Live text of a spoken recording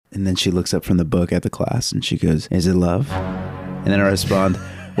And then she looks up from the book at the class and she goes, "Is it love?" And then I respond,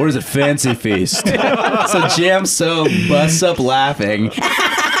 "Or is it fancy feast?" So Jam So busts up laughing,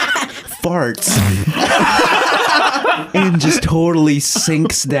 farts, and just totally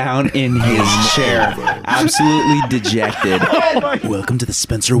sinks down in his chair, absolutely dejected. Welcome to the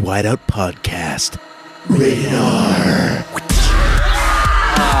Spencer Whiteout Podcast. Rated R.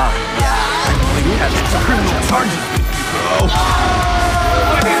 You have some criminal charges with you, bro.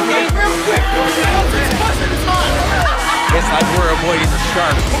 It's like we're avoiding the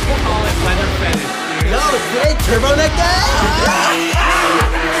shark. Call it leather fetish, dude. No, great turbo neck guy.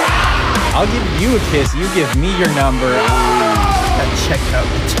 I'll give you a kiss. You give me your number. Got checked out a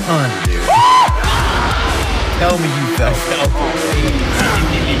ton, dude. Tell me you felt it.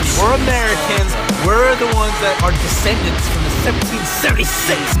 We're Americans. We're the ones that are descendants from the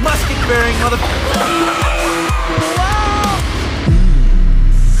 1776 musket-bearing motherfuckers.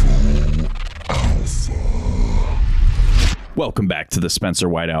 Welcome back to the Spencer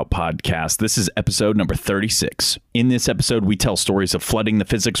Whiteout Podcast. This is episode number 36. In this episode, we tell stories of flooding the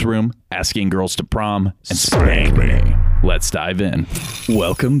physics room, asking girls to prom, and spank me. Let's dive in.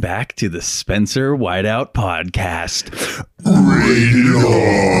 Welcome back to the Spencer Whiteout Podcast. Rated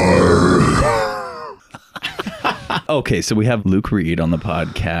R. Okay, so we have Luke Reed on the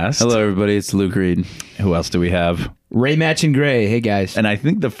podcast. Hello, everybody. It's Luke Reed. Who else do we have? Ray Machen-Gray. Hey, guys. And I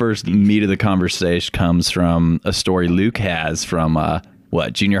think the first meat of the conversation comes from a story Luke has from,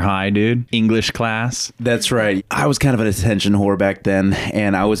 junior high, dude? English class? That's right. I was kind of an attention whore back then,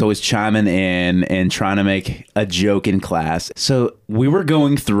 and I was always chiming in and trying to make a joke in class. So we were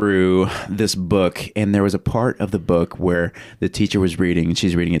going through this book, and there was a part of the book where the teacher was reading, and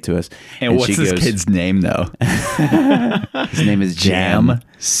she's reading it to us. And what's this kid's name, though? His name is Jam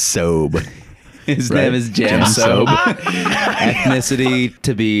Sobe. His name is Jam Sobe. Ethnicity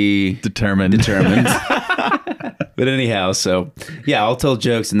to be determined. But anyhow, so yeah, I'll tell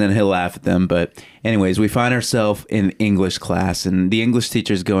jokes and then he'll laugh at them. But anyways, we find ourselves in English class, and the English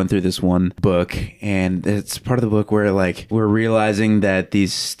teacher's going through this one book, and it's part of the book where we're realizing that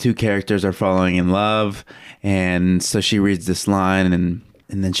these two characters are falling in love, and so she reads this line, and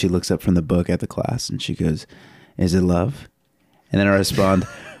then she looks up from the book at the class and she goes, "Is it love?" And then I respond,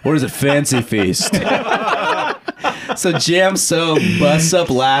 "Or is it fancy feast?" So Jam So busts up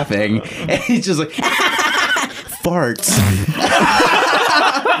laughing, and he's just like, farts,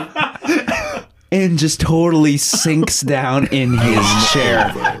 and just totally sinks down in his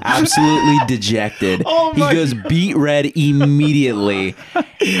chair, absolutely dejected. He goes beet red immediately,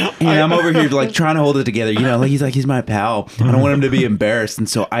 and I'm over here like trying to hold it together. You know, like he's my pal. I don't want him to be embarrassed, and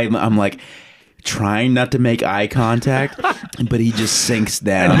so I'm like trying not to make eye contact, but he just sinks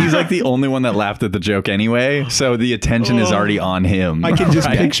down. And he's like the only one that laughed at the joke anyway, so the attention is already on him. I can just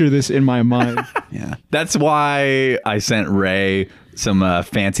picture this in my mind. Yeah. That's why I sent Ray some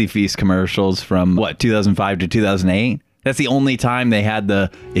Fancy Feast commercials from, 2005 to 2008? That's the only time they had the,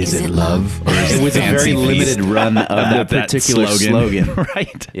 is it love? Or is It was a very limited run of that particular slogan.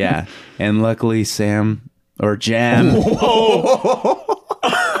 Right? Yeah. And luckily Jam...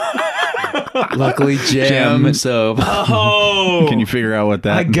 Luckily, Jam So. Oh, can you figure out what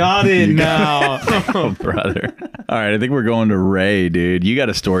that? I got it now. Oh, brother. All right, I think we're going to Ray, dude. You got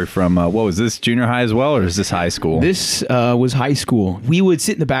a story from what was this, junior high as well, or is this high school? This was high school. We would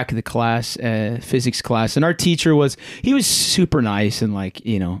sit in the back of the class, physics class, and our teacher was super nice and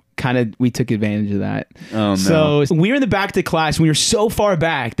we took advantage of that. Oh, no. So we were in the back of the class, and we were so far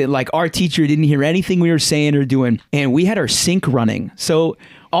back that our teacher didn't hear anything we were saying or doing, and we had our sink running. So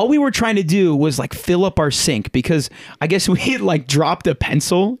all we were trying to do was fill up our sink, because I guess we had dropped a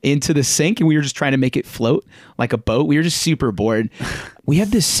pencil into the sink and we were just trying to make it float like a boat. We were just super bored. We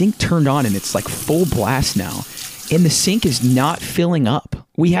have this sink turned on and it's full blast now, and the sink is not filling up.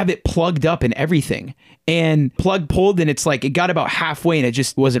 We have it plugged up and everything, and plug pulled, and it's it got about halfway and it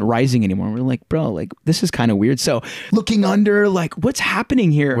just wasn't rising anymore. We're like, bro, this is kind of weird. So looking under, what's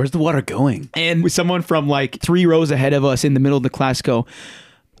happening here? Where's the water going? And someone from 3 rows ahead of us in the middle of the class go,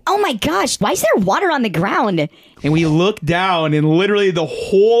 "Oh my gosh, why is there water on the ground?" And we look down, and literally the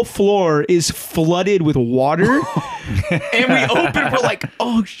whole floor is flooded with water. And we open, we're like,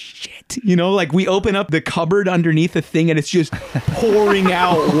 oh shit. We open up the cupboard underneath the thing, and it's just pouring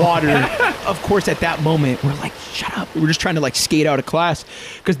out water. Of course, at that moment, we're like, shut up. We're just trying to skate out of class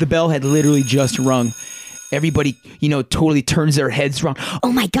because the bell had literally just rung. Everybody, totally turns their heads wrong.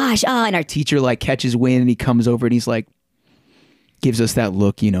 Oh my gosh. And our teacher catches wind, and he comes over and he's gives us that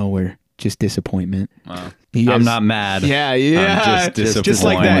look, where just disappointment. Wow. I'm not mad. Yeah. I'm just disappointed. Just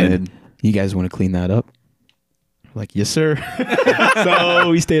like that. You guys want to clean that up? Like, yes, sir. So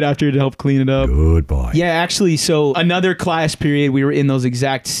we stayed out there to help clean it up. Good boy. Yeah, actually, so another class period, we were in those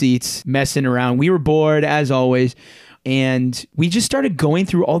exact seats, messing around. We were bored, as always. And we just started going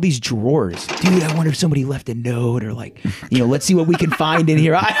through all these drawers. Dude, I wonder if somebody left a note or like, let's see what we can find in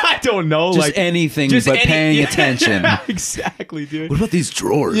here. I don't know. Just anything but paying attention. Exactly, dude. What about these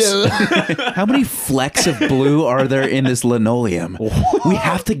drawers? How many flecks of blue are there in this linoleum? We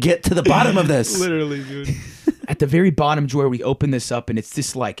have to get to the bottom of this. Literally, dude. At the very bottom drawer, we open this up and it's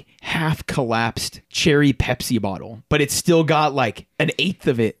this like half collapsed cherry Pepsi bottle, but it's still got like an eighth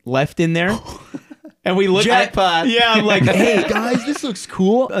of it left in there. And we look Jackpot. Yeah, I'm like, hey guys, this looks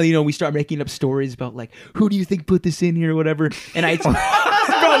cool. We start making up stories about like, who do you think put this in here or whatever. And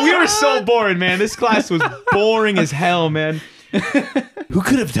bro, we were so bored, man. This class was boring as hell, man. Who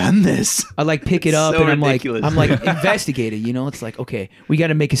could have done this? I like pick it up So and ridiculous. I'm like investigate it. It's like, okay, we got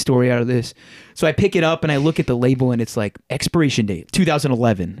to make a story out of this. So I pick it up and I look at the label and it's like expiration date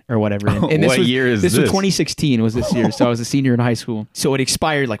 2011 or whatever. And What year is this? this? Was 2016 was this year. So I was a senior in high school. So it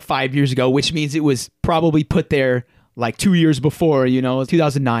expired like 5 years ago, which means it was probably put there like 2 years before,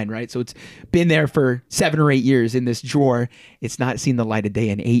 2009, right? So it's been there for 7 or 8 years in this drawer. It's not seen the light of day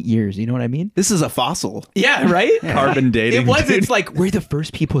in 8 years. You know what I mean? This is a fossil. Yeah, right? Carbon dating. It was. dude. It's like, we're the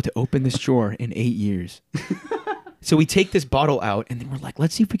first people to open this drawer in 8 years. So we take this bottle out and then we're like,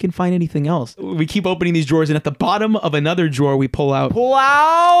 let's see if we can find anything else. We keep opening these drawers and at the bottom of another drawer, we pull out. Pull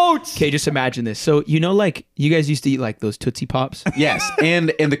out! Okay, just imagine this. So, like, you guys used to eat like those Tootsie Pops? Yes, and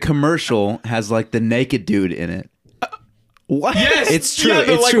the commercial has like the naked dude in it. What? Yes! It's true. Yeah,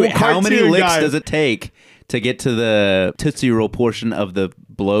 the, it's like, true. How many cartoon licks guy. does it take to get to the Tootsie Roll portion of the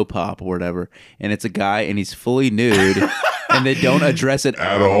blow pop or whatever? And it's a guy and he's fully nude and they don't address it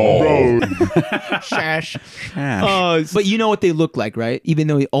at all. Shash. But you know what they look like, right? Even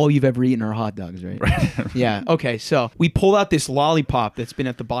though all you've ever eaten are hot dogs, right? Yeah. Okay. So we pull out this lollipop that's been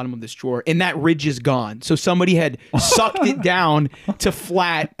at the bottom of this drawer, and that ridge is gone. So somebody had sucked it down to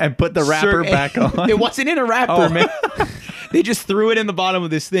flat And put the wrapper back on. It wasn't in a wrapper, man. They just threw it in the bottom of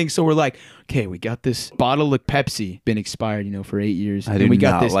this thing. So we're like, okay, we got this bottle of Pepsi, been expired, for 8 years. I And do we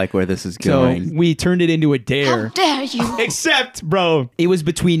got not this. like where this is So going. we turned it into a dare. How dare you? Except, bro, it was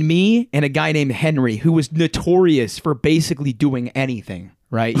between me and a guy named Henry, who was notorious for basically doing anything,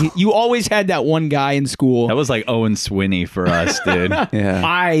 right? You always had that one guy in school. That was like Owen Swinney for us, dude. Yeah.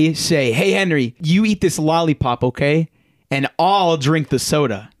 I say, hey, Henry, you eat this lollipop, okay? And I'll drink the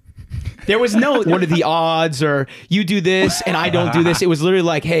soda. There was no, what are the odds, or you do this and I don't do this. It was literally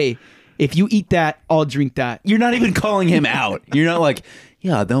like, hey, if you eat that, I'll drink that. You're not even calling him out. You're not like,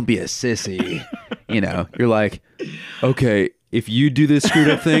 yeah, don't be a sissy. You're like, okay, if you do this screwed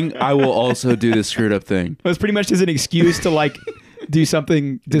up thing, I will also do this screwed up thing. It was pretty much as an excuse to like do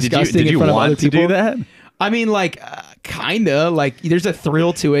something disgusting did in front of want other to people. do that? I mean, like, kinda. Like, there's a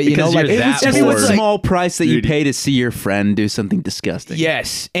thrill to it, Because Like, you're that It's bored. a small price that you Dude. pay to see your friend do something disgusting.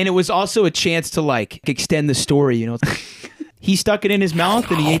 yes, and it was also a chance to like extend the story. It's like, he stuck it in his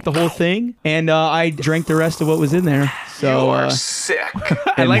mouth and he ate the whole thing, and I drank the rest of what was in there. So sick.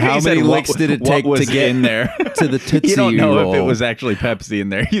 And like how you said many what- licks did it what take was to get in there? to the Tootsie You don't know Roll? if it was actually Pepsi in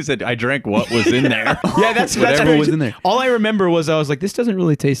there. You said, I drank what was in there. yeah, that's Whatever very was true. in there. All I remember was I was like, this doesn't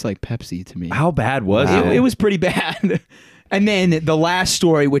really taste like Pepsi to me. How bad was It it? was pretty bad. And then the last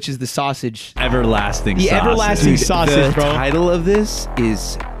story, which is the sausage. everlasting The sausage. everlasting sausage, The bro. title of this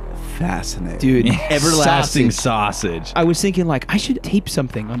is fascinating. Dude, Everlasting sausage. sausage. I was thinking like I should tape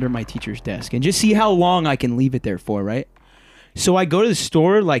something under my teacher's desk and just see how long I can leave it there for, right? So I go to the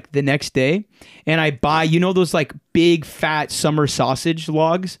store like the next day and I buy, those like big fat summer sausage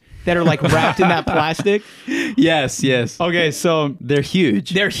logs that are like wrapped in that plastic. Yes. Okay, so They're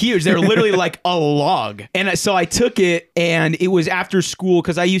huge. they're huge. They're literally like a log. And so I took it and it was after school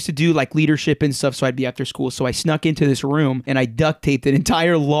because I used to do like leadership and stuff. So I'd be after school. So I snuck into this room and I duct taped an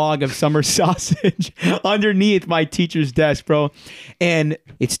entire log of summer sausage underneath my teacher's desk, bro. And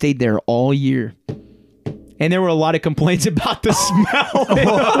it stayed there all year. And there were a lot of complaints about the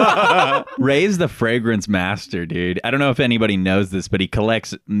smell. Ray's the fragrance master, dude. I don't know if anybody knows this, but he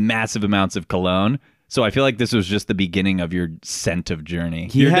collects massive amounts of cologne. So I feel like this was just the beginning of your scent of journey.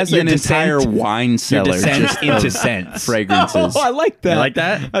 He has an entire wine cellar descent just into of scents. fragrances. Oh, I like that. You like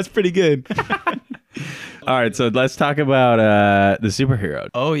that? That's pretty good. All right, so let's talk about the superhero.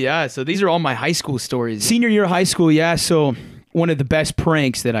 Oh, yeah. So these are all my high school stories. Senior year of high school, yeah. So one of the best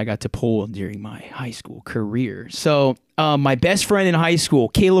pranks that I got to pull during my high school career. So my best friend in high school,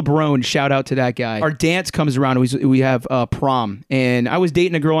 Caleb Roan, shout out to that guy. Our dance comes around. We have prom. And I was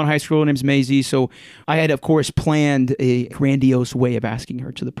dating a girl in high school. Her name's Maisie. So I had, of course, planned a grandiose way of asking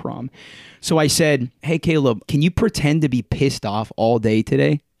her to the prom. So I said, hey, Caleb, can you pretend to be pissed off all day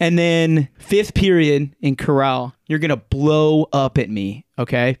today? And then 5th period in chorale, you're going to blow up at me,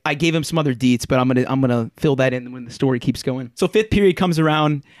 okay? I gave him some other deets, but I'm gonna fill that in when the story keeps going. So 5th period comes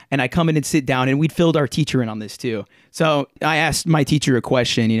around, and I come in and sit down, and we'd filled our teacher in on this too. So I asked my teacher a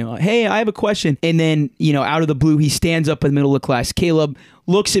question, hey, I have a question. And then, out of the blue, he stands up in the middle of class. Caleb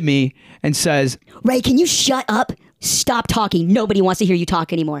looks at me and says, Ray, can you shut up? Stop talking. Nobody wants to hear you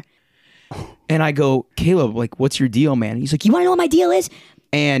talk anymore. And I go, Caleb, like, what's your deal, man? And he's like, you want to know what my deal is?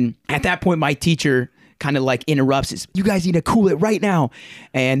 And at that point, my teacher kind of like interrupts us. You guys need to cool it right now.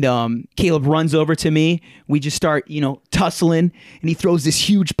 And Caleb runs over to me. We just start, tussling. And he throws this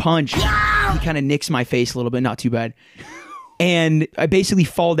huge punch. He kind of nicks my face a little bit. Not too bad. And I basically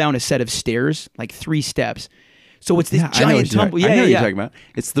fall down a set of stairs, like 3 steps. So it's this giant tumble. I know what you're talking about.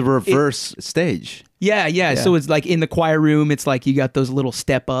 It's the reverse stage. Yeah. So it's like in the choir room, it's like you got those little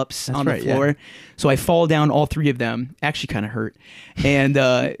step ups on the floor. Yeah. So I fall down all 3 of them. Actually kind of hurt. And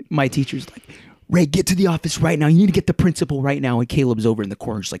my teacher's like, Ray, get to the office right now. You need to get the principal right now. And Caleb's over in the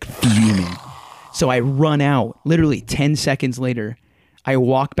corner just like fuming. So I run out. Literally 10 seconds later, I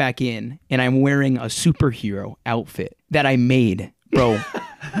walk back in and I'm wearing a superhero outfit that I made. Bro,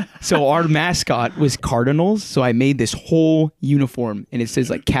 so our mascot was Cardinals, so I made this whole uniform, and it says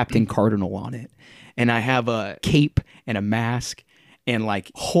like Captain Cardinal on it. And I have a cape and a mask and like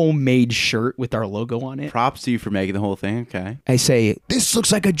homemade shirt with our logo on it. Props to you for making the whole thing, okay. I say, this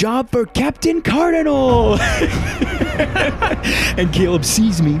looks like a job for Captain Cardinal. And Caleb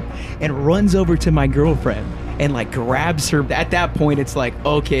sees me and runs over to my girlfriend and like grabs her. At that point, it's like,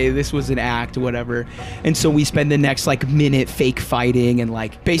 okay, this was an act, whatever. And so we spend the next like minute fake fighting and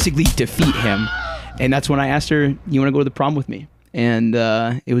like basically defeat him. And that's when I asked her, you want to go to the prom with me? And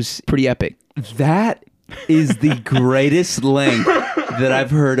it was pretty epic. That is the greatest length that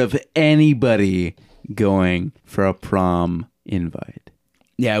I've heard of anybody going for a prom invite.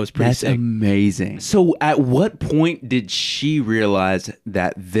 Yeah, it was pretty sick. That's amazing. So at what point did she realize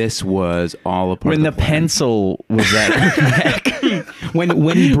that this was all a part when of the pencil was at her neck?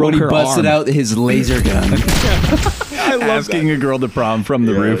 when he broke her busted arm. out his laser gun. I love asking a girl to prom from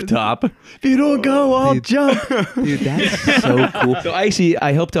the rooftop. If you don't go, I'll jump. Dude, that's so cool. So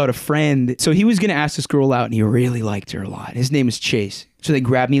I helped out a friend. So he was going to ask this girl out, and he really liked her a lot. His name is Chase. So they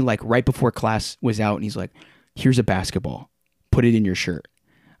grabbed me like right before class was out, and he's like, here's a basketball. Put it in your shirt.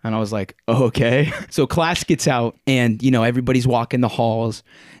 And I was like, oh, okay. So class gets out and, everybody's walking the halls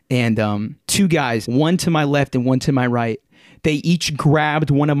and 2 guys, one to my left and one to my right, they each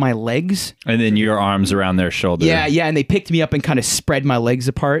grabbed one of my legs. And then your arms around their shoulder. Yeah. And they picked me up and kind of spread my legs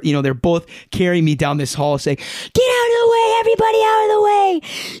apart. They're both carrying me down this hall saying, get out of the way, everybody out of the way.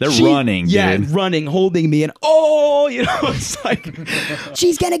 They're running, dude. Yeah, running, holding me. And it's like,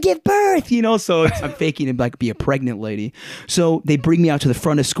 she's going to give birth, So I'm faking to like be a pregnant lady. So they bring me out to the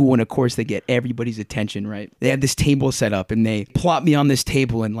front of school. And of course, they get everybody's attention, right? They have this table set up and they plop me on this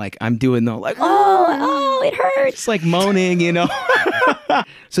table. And like, I'm doing the like, Oh, it hurts. it's like moaning,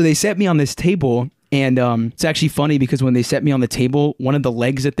 So they set me on this table. And it's actually funny because when they set me on the table, one of the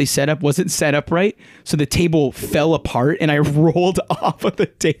legs that they set up wasn't set up right. So the table fell apart and I rolled off of the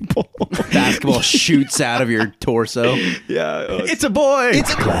table. Basketball shoots out of your torso. Yeah. It's a boy.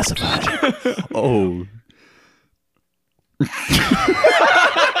 It's classified. Oh.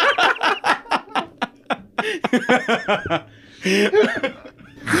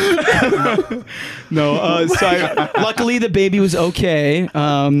 No, luckily the baby was okay.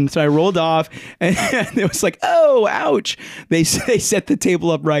 So I rolled off and it was like, oh, ouch. They set the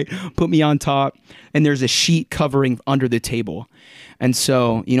table up right, put me on top, and there's a sheet covering under the table. And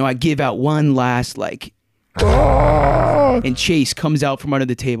so, I give out one last like, and Chase comes out from under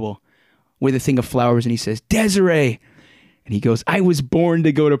the table with a thing of flowers and he says, Desiree. And he goes, I was born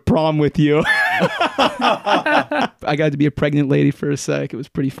to go to prom with you. I got to be a pregnant lady for a sec. It was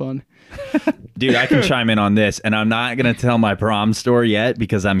pretty fun. Dude, I can chime in on this, and I'm not going to tell my prom story yet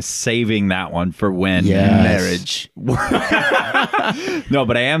because I'm saving that one for when marriage. No,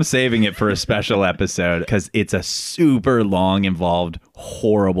 but I am saving it for a special episode because it's a super long, involved,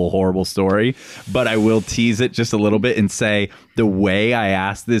 horrible story. But I will tease it just a little bit and say the way I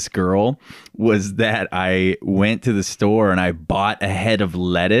asked this girl was that I went to the store and I bought a head of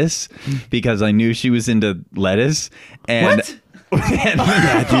lettuce because I knew she was into lettuce. And What?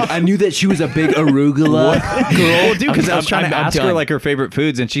 Yeah, dude. I knew that she was a big arugula Well, dude, because I was trying to I'm ask her done. like her favorite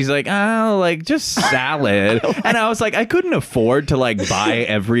foods, and she's like, "Oh, like just salad." And I was like, I couldn't afford to like buy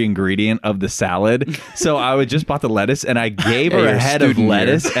every ingredient of the salad, so I would just bought the lettuce, and I gave her you're a a head of student here.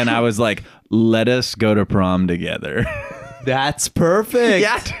 lettuce, and I was like, "Let us go to prom together." That's perfect.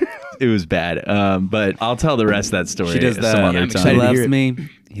 Yeah. It was bad, but I'll tell the rest of that story She does that. some other He time. loves me.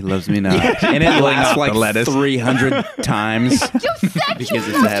 He loves me not. And it lasts off like the lettuce. 300 times because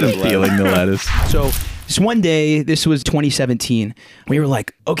it's a head of lettuce. Feeling the lettuce. So this one day, this was 2017. We were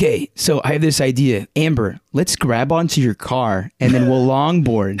like, okay, so I have this idea. Amber, let's grab onto your car and then we'll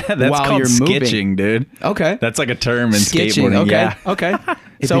longboard That's while called you're moving. skitching, dude. Okay. That's like a term in Skitching. skateboarding. Okay. Yeah. Okay.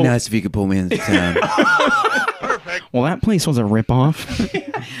 It'd So, be nice if you could pull me into town. well, that place was a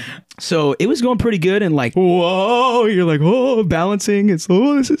ripoff. So it was going pretty good and like, whoa, you're like, oh, balancing. It's,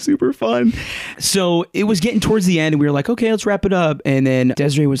 oh, this is super fun. So it was getting towards the end and we were like, okay, let's wrap it up. And then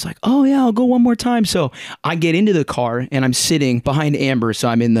Desiree was like, oh yeah, I'll go one more time. So I get into the car and I'm sitting behind Amber. So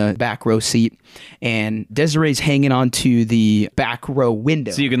I'm in the back row seat and Desiree's hanging onto the back row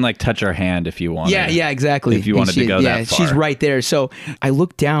window. So you can like touch her hand if you want. Yeah, exactly. If you And wanted to go that she's far. right there. So I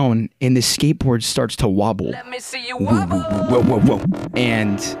look down and the skateboard starts to wobble. Let me see you wobble. Whoa, whoa, whoa.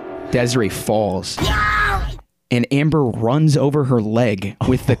 And Desiree falls. And Amber runs over her leg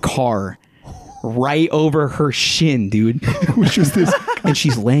with the car right over her shin, dude. Which was this. And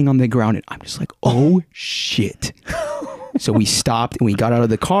she's laying on the ground and I'm just like, oh shit. So we stopped and we got out of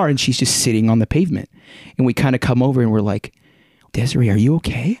the car and she's just sitting on the pavement. And we kind of come over and we're like, Desiree, are you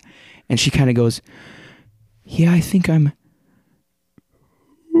okay? And she kind of goes, yeah, I think I'm...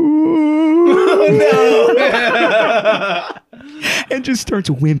 and just starts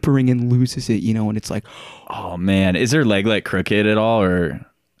whimpering and loses it, you know, and it's like, Oh man, is her leg like crooked at all, or?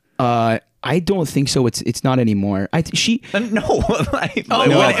 I don't think so. It's not anymore. She No, like,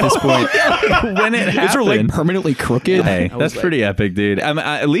 no, at this point, when it happened. is her leg permanently crooked? Hey, I was that's like, pretty epic, dude.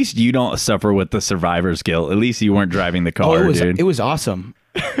 At least you don't suffer with the survivor's guilt. At least you weren't driving the car, Oh, dude. it was awesome.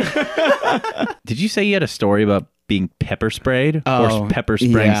 Did you say you had a story about being pepper sprayed or pepper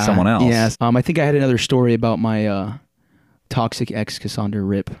spraying someone else? Yes. I think I had another story about my toxic ex, Cassandra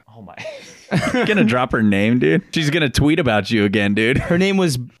Rip. Oh my. You're gonna drop her name, dude? She's gonna tweet about you again, dude. Her name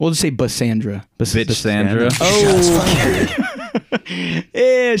was, we'll just say Bassandra. Bitch Sandra. Oh,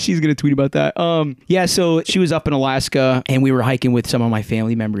 yeah, she's gonna tweet about that. Yeah, so she was up in Alaska, and we were hiking with some of my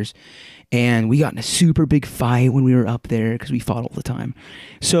family members, and we got in a super big fight when we were up there because we fought all the time.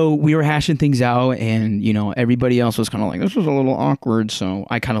 So we were hashing things out, and you know, everybody else was kind of like, this was a little awkward. So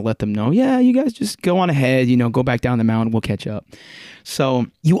I kind of let them know, yeah, you guys just go on ahead, you know, go back down the mountain, we'll catch up. So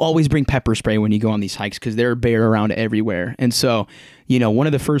you always bring pepper spray when you go on these hikes because there are bear around everywhere. And so, you know, one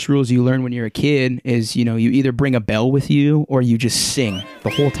of the first rules you learn when you're a kid is, you know, you either bring a bell with you or you just sing the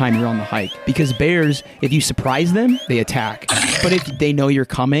whole time you're on the hike. Because bears, if you surprise them, they attack. But if they know you're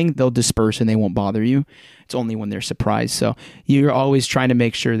coming, they'll disperse and they won't bother you. It's only when they're surprised. So you're always trying to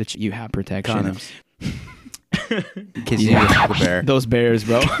make sure that you have protection. Condoms. Kids need to the bear. Those bears,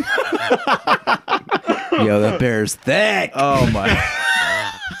 bro. Yo, that bear's thick. Oh my.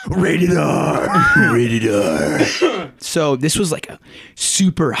 Rated R. Rated R. So this was like a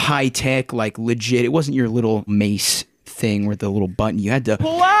super high tech, like legit. It wasn't your little mace thing with the little button. You had to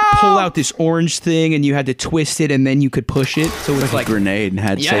pull out this orange thing and you had to twist it and then you could push it. So it was like Grenade and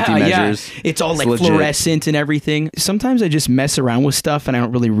had safety measures. It's all like legit. fluorescent and everything. Sometimes I just mess around with stuff and I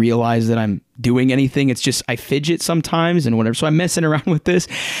don't really realize that I'm doing anything. It's just I fidget sometimes and whatever. So I'm messing around with this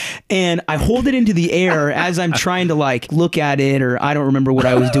and I hold it into the air as I'm trying to like look at it, or I don't remember what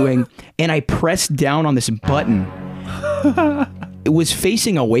I was doing, and I pressed down on this button. It was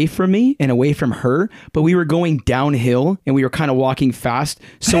facing away from me and away from her, but we were going downhill and we were kind of walking fast.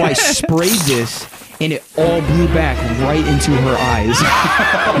 So I sprayed this and it all blew back right into her eyes.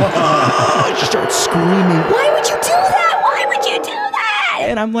 She started screaming. Why would you do that? Why would you do that?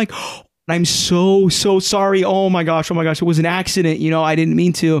 And I'm like, I'm so sorry. Oh my gosh. It was an accident. You know, I didn't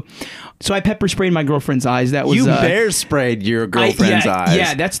mean to. So I pepper sprayed my girlfriend's eyes. That was You bear sprayed your girlfriend's eyes.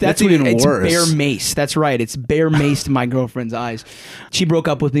 Yeah, that's what even it's worse. worse. Bear mace. That's right. It's bear maced my girlfriend's eyes. She broke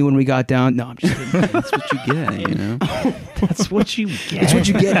up with me when we got down. No, I'm just kidding. That's what you get, you know? That's what you get. That's what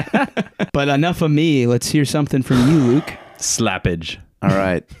you get. But enough of me. Let's hear something from you, Luke. Slappage. All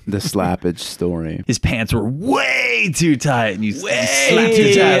right, the slappage story. His pants were way too tight, and you slapped too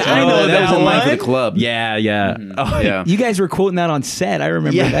his tight. ass. I know that was in line for one. the club. Yeah, yeah. Oh, Yeah. You guys were quoting that on set. I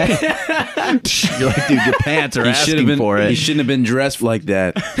remember that. You're like, dude, your pants are He should have asking been for it. He shouldn't have been dressed like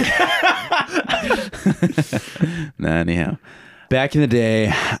that. Nah, anyhow. Back in the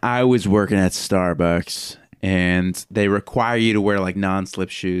day, I was working at Starbucks and they require you to wear like non-slip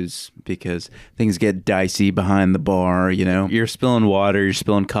shoes because things get dicey behind the bar. You know, you're spilling water, you're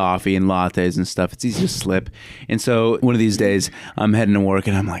spilling coffee and lattes and stuff. It's easy to slip. And so one of these days I'm heading to work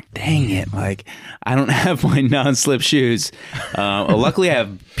and I'm like, dang it, like I don't have my non-slip shoes. Luckily I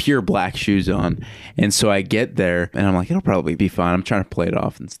have pure black shoes on, and so I get there and I'm like, it'll probably be fine. I'm trying to play it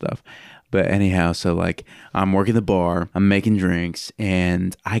off and stuff. But anyhow, so like I'm working the bar, I'm making drinks,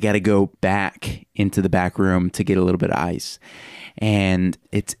 and I got to go back into the back room to get a little bit of ice. And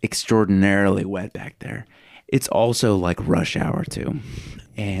it's extraordinarily wet back there. It's also like rush hour too.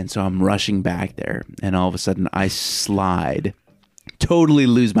 And so I'm rushing back there, and all of a sudden I slide, totally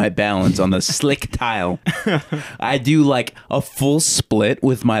lose my balance on the slick tile. I do like a full split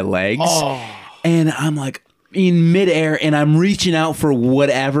with my legs, and I'm like, in midair, and I'm reaching out for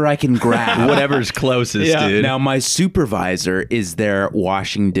whatever I can grab. Whatever's closest, dude. Now, my supervisor is there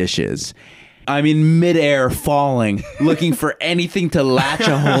washing dishes. I'm in midair, falling, looking for anything to latch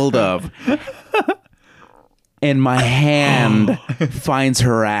a hold of. And my hand finds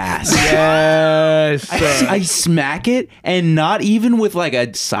her ass. Yes. I smack it, and not even with like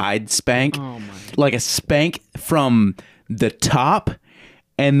a side spank, like a spank from the top,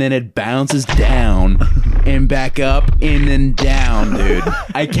 and then it bounces down and back up and then down, dude.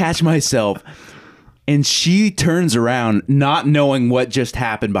 I catch myself, and she turns around not knowing what just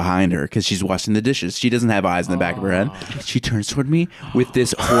happened behind her because she's washing the dishes. She doesn't have eyes in the back of her head. She turns toward me with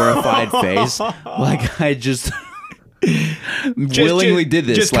this horrified face, like I just willingly did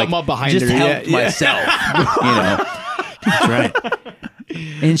this. Just like, come up behind just her. helped myself, you know. That's right.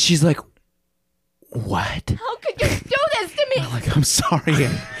 And she's like, what? How could you do this to me? Like, I'm sorry.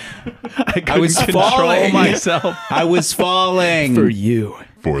 I was control falling. myself. I was falling. For you.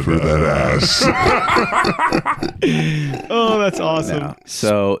 For that ass. Oh, that's awesome. No.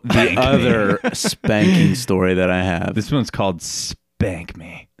 So the other spanking story that I have. This one's called Spank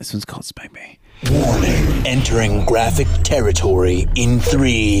Me. This one's called Spank Me. Warning. Entering graphic territory in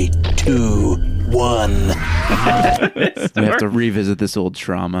 3, 2, 1. We have to revisit this old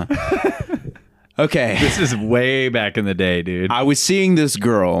trauma. Okay. This is way back in the day, dude. I was seeing this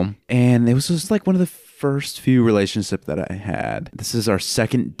girl, and it was just like one of the first few relationships that I had. This is our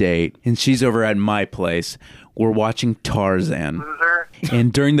second date, and she's over at my place. We're watching Tarzan.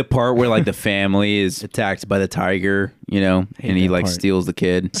 And during the part where like the family is attacked by the tiger, you know, and he like steals the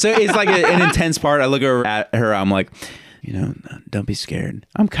kid. So it's like an intense part. I look over at her, I'm like, you know, don't be scared.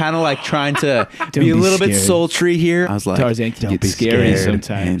 I'm kind of like trying to be a little bit sultry here. I was like, Tarzan can get scary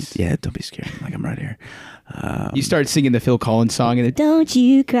sometimes. And, yeah, don't be scared. Like, I'm right here. You start singing the Phil Collins song, and Don't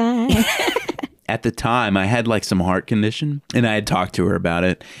you cry. At the time, I had like some heart condition, and I had talked to her about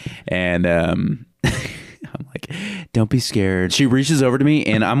it. And I'm like, don't be scared. She reaches over to me,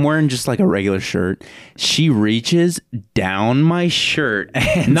 and I'm wearing just like a regular shirt. She reaches down my shirt,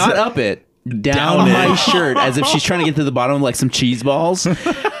 not up it. Down my shirt as if she's trying to get to the bottom of like some cheese balls.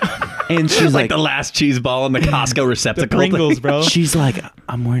 And she's like the last cheese ball in the Costco receptacle. Pringles, bro. She's like,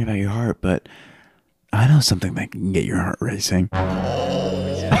 I'm worried about your heart, but I know something that can get your heart racing.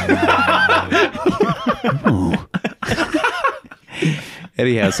 Oh.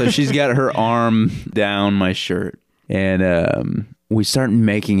 Anyhow, so she's got her arm down my shirt, and we start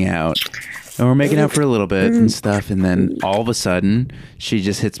making out. And we're making out for a little bit and stuff, and then all of a sudden, she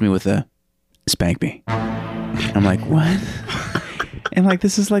just hits me with a spank me. I'm like, what? And like,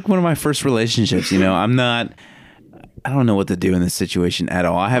 this is like one of my first relationships, you know. I don't know what to do in this situation at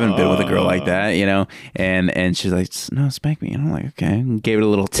all. I haven't been with a girl like that, you know. And she's like, no, spank me. And I'm like, okay. Gave it a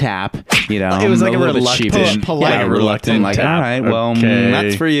little tap, you know. It was like a little bit reluctant, sheepish. polite, Yeah, reluctant. Like, tap. all right, well, Okay.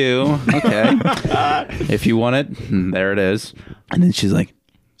 that's for you. Okay. If you want it, there it is. And then she's like,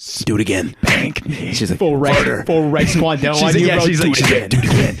 do it again. Spank me. She's like, full right squad down on you, bro. she's like, do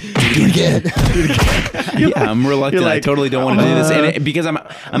it again. Yeah, I'm reluctant. I totally don't want to do this, and because I'm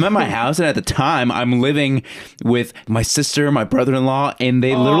at my house, and at the time I'm living with my sister, my brother-in-law, and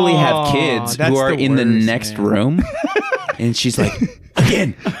they literally have kids that's who are the in the worst, next man. room, and she's like,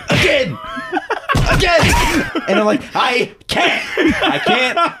 again, and I'm like, I can't.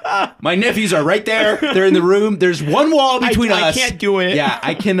 My nephews are right there. They're in the room. There's one wall between us. I can't do it. Yeah,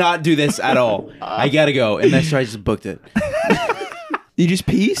 I cannot do this at all. I gotta go, and that's why I just booked it. You just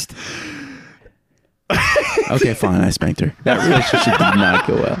pieced? Okay, fine. I spanked her. That relationship did not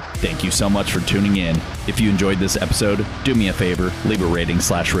go well. Thank you so much for tuning in. If you enjoyed this episode, do me a favor, leave a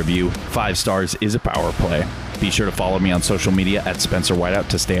rating/review. 5 stars is a power play. Be sure to follow me on social media at Spencer Whiteout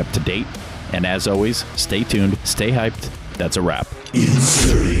to stay up to date. And as always, stay tuned, stay hyped. That's a wrap.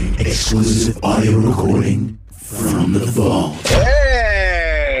 Inserting exclusive audio recording from the vault.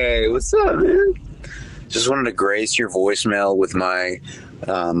 Hey, what's up, man? Just wanted to grace your voicemail with my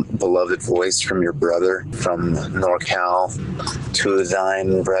beloved voice from your brother from NorCal to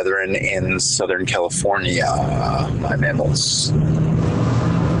thine brethren in Southern California, my mammals.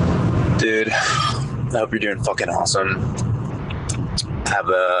 Dude, I hope you're doing fucking awesome. Have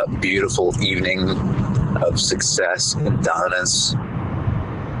a beautiful evening of success and dominance.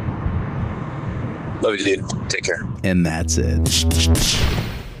 Love you, dude. Take care. And that's it.